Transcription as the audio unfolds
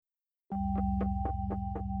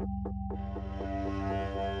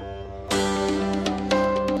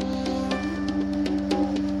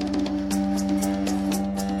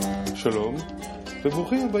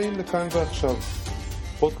וברוכים הבאים לכאן ועכשיו,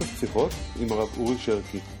 פודקאסט שיחות עם הרב אורי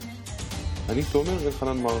שרקי. אני תומר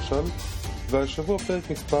אלחנן מרשל, והשבוע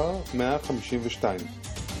פרק מספר 152.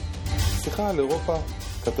 שיחה על אירופה,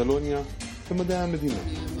 קטלוניה ומדעי המדינה.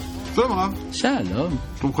 שלום הרב. שלום.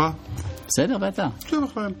 שלומך? בסדר ואתה? שלום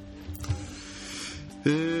בכלל.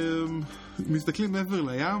 מסתכלים מעבר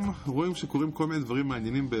לים, רואים שקורים כל מיני דברים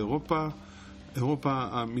מעניינים באירופה. אירופה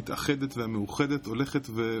המתאחדת והמאוחדת הולכת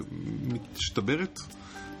ומשתברת.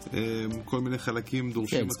 כל מיני חלקים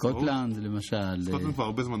דורשים עצמאות. סקוטלנד למשל. סקוטלנד כבר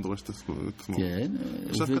הרבה זמן דורשת עצמאות. כן,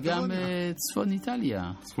 וגם צפון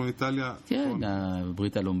איטליה. צפון איטליה. כן,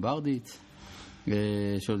 הברית הלומברדית.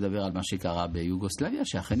 שלא לדבר על מה שקרה ביוגוסלביה,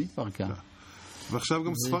 שאכן התפרקה. ועכשיו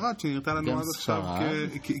גם ספרד, שנראתה לנו עד עכשיו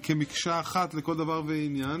כמקשה אחת לכל דבר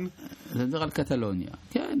ועניין. זה מדבר על קטלוניה.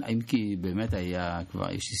 כן, אם כי באמת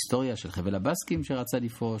כבר יש היסטוריה של חבל הבסקים שרצה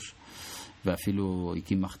לפרוש, ואפילו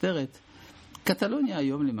הקים מחתרת. קטלוניה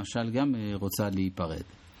היום למשל גם רוצה להיפרד.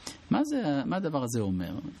 מה הדבר הזה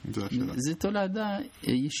אומר? זה תולדה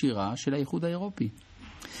ישירה של האיחוד האירופי.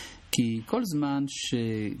 כי כל זמן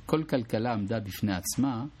שכל כלכלה עמדה בפני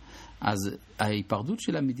עצמה, אז ההיפרדות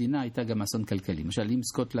של המדינה הייתה גם אסון כלכלי. למשל, אם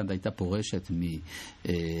סקוטלנד הייתה פורשת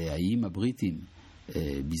מהאיים הבריטים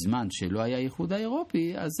בזמן שלא היה איחוד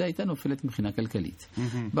האירופי, אז זה הייתה נופלת מבחינה כלכלית.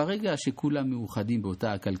 ברגע שכולם מאוחדים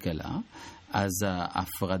באותה הכלכלה, אז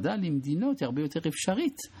ההפרדה למדינות היא הרבה יותר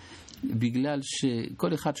אפשרית, בגלל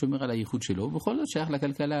שכל אחד שומר על הייחוד שלו, ובכל זאת שייך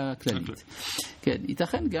לכלכלה הכללית. כן,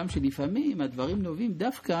 ייתכן גם שלפעמים הדברים נובעים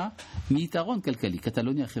דווקא מיתרון כלכלי.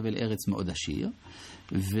 קטלוניה חבל ארץ מאוד עשיר,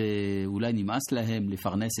 ואולי נמאס להם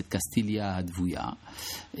לפרנס את קסטיליה הדבויה,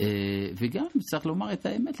 וגם צריך לומר את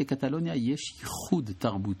האמת, לקטלוניה יש ייחוד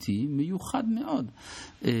תרבותי מיוחד מאוד,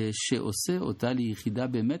 שעושה אותה ליחידה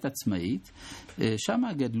באמת עצמאית. שם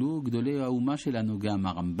גדלו גדולי האומה שלנו, גם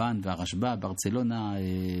הרמב"ן והרשב"א, ברצלונה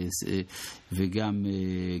וגם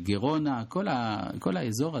גרונה, כל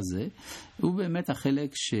האזור הזה הוא באמת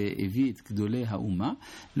החלק שהביא את גדולי האומה,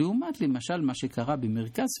 לעומת למשל מה שקרה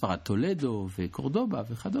במרכז ספרד, טולדו וקורדובה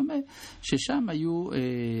וכדומה, ששם היו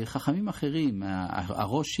חכמים אחרים.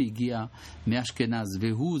 הראש שהגיע מאשכנז,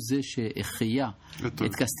 והוא זה שהחיה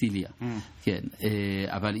את קסטיליה. כן,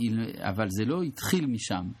 אבל זה לא התחיל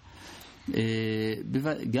משם.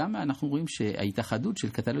 גם אנחנו רואים שההתאחדות של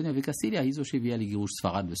קטלוניה וקסטיליה היא זו שהביאה לגירוש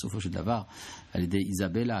ספרד בסופו של דבר, על ידי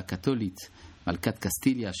איזבלה הקתולית, מלכת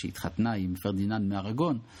קסטיליה, שהתחתנה עם פרדיננד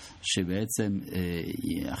מארגון, שבעצם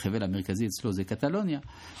החבל המרכזי אצלו זה קטלוניה.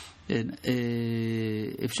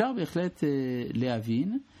 אפשר בהחלט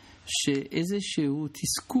להבין שאיזשהו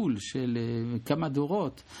תסכול של כמה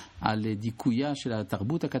דורות על דיכויה של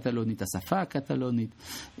התרבות הקטלונית, השפה הקטלונית,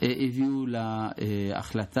 הביאו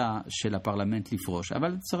להחלטה של הפרלמנט לפרוש.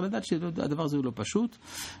 אבל צריך לדעת שהדבר הזה הוא לא פשוט.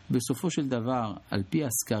 בסופו של דבר, על פי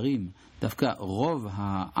הסקרים, דווקא רוב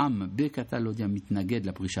העם בקטלוניה מתנגד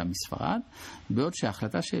לפרישה מספרד, בעוד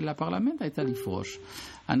שההחלטה של הפרלמנט הייתה לפרוש.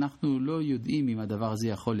 אנחנו לא יודעים אם הדבר הזה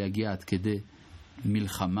יכול להגיע עד כדי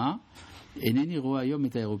מלחמה. אינני רואה היום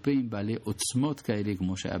את האירופאים בעלי עוצמות כאלה,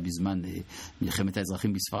 כמו שהיה בזמן מלחמת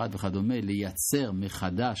האזרחים בספרד וכדומה, לייצר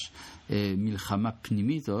מחדש מלחמה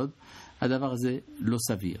פנימית עוד. הדבר הזה לא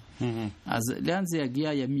סביר. אז לאן זה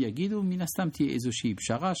יגיע? ימים יגידו, מן הסתם תהיה איזושהי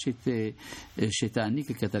פשרה שתעניק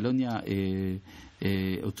לקטלוניה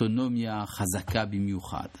אוטונומיה חזקה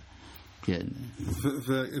במיוחד. כן.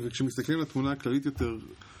 וכשמסתכלים על התמונה הכללית יותר,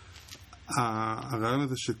 הרעיון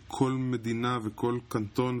הזה שכל מדינה וכל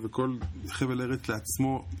קנטון וכל חבל ארץ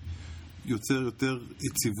לעצמו יוצר יותר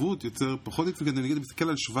יציבות, יוצר פחות יציבות. אני מסתכל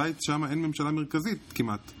על שוויץ, שם אין ממשלה מרכזית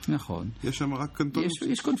כמעט. נכון. יש שם רק קנטון.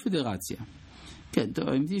 יש קונפדרציה. כן, טוב,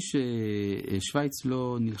 אני מדי ששוויץ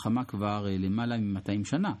לא נלחמה כבר למעלה מ-200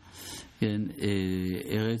 שנה. כן,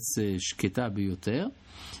 ארץ שקטה ביותר,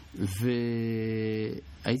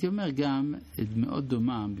 והייתי אומר גם מאוד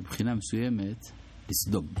דומה מבחינה מסוימת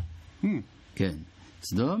לסדום. כן,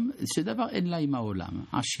 סדום, שדבר אין לה עם העולם,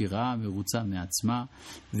 עשירה, מרוצה מעצמה,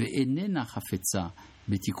 ואיננה חפצה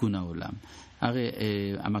בתיקון העולם. הרי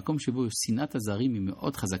המקום שבו שנאת הזרים היא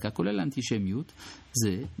מאוד חזקה, כולל האנטישמיות,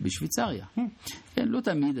 זה בשוויצריה. כן, לא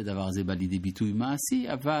תמיד הדבר הזה בא לידי ביטוי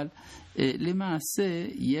מעשי, אבל למעשה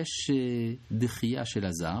יש דחייה של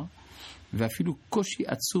הזר, ואפילו קושי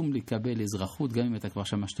עצום לקבל אזרחות, גם אם אתה כבר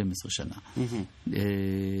שמה 12 שנה.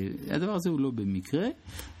 הדבר הזה הוא לא במקרה.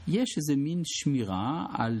 יש איזה מין שמירה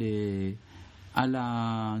על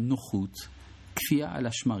הנוחות, כפייה על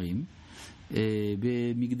השמרים,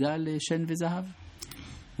 במגדל שן וזהב.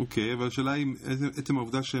 אוקיי, אבל השאלה היא, עצם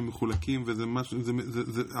העובדה שהם מחולקים,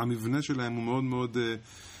 המבנה שלהם הוא מאוד מאוד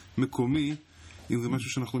מקומי, אם זה משהו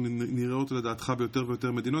שאנחנו נראה אותו לדעתך ביותר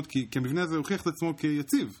ויותר מדינות, כי המבנה הזה הוכיח את עצמו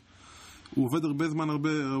כיציב. הוא עובד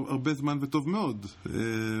הרבה זמן וטוב מאוד.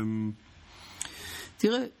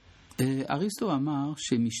 תראה, אריסטו אמר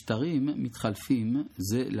שמשטרים מתחלפים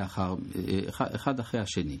זה לאחר, אחד אחרי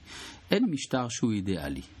השני. אין משטר שהוא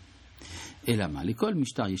אידיאלי. אלא מה? לכל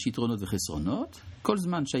משטר יש יתרונות וחסרונות. כל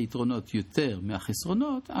זמן שהיתרונות יותר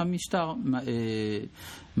מהחסרונות, המשטר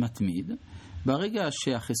מתמיד. ברגע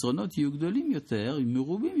שהחסרונות יהיו גדולים יותר,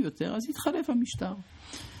 מרובים יותר, אז יתחלף המשטר.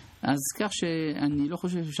 אז כך שאני לא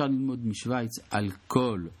חושב שאפשר ללמוד משוויץ על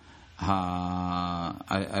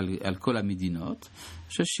כל המדינות. אני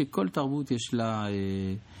חושב שכל תרבות יש לה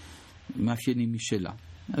מאפיינים משלה.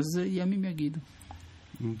 אז ימים יגידו.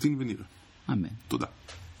 נמתין ונראה. אמן. תודה.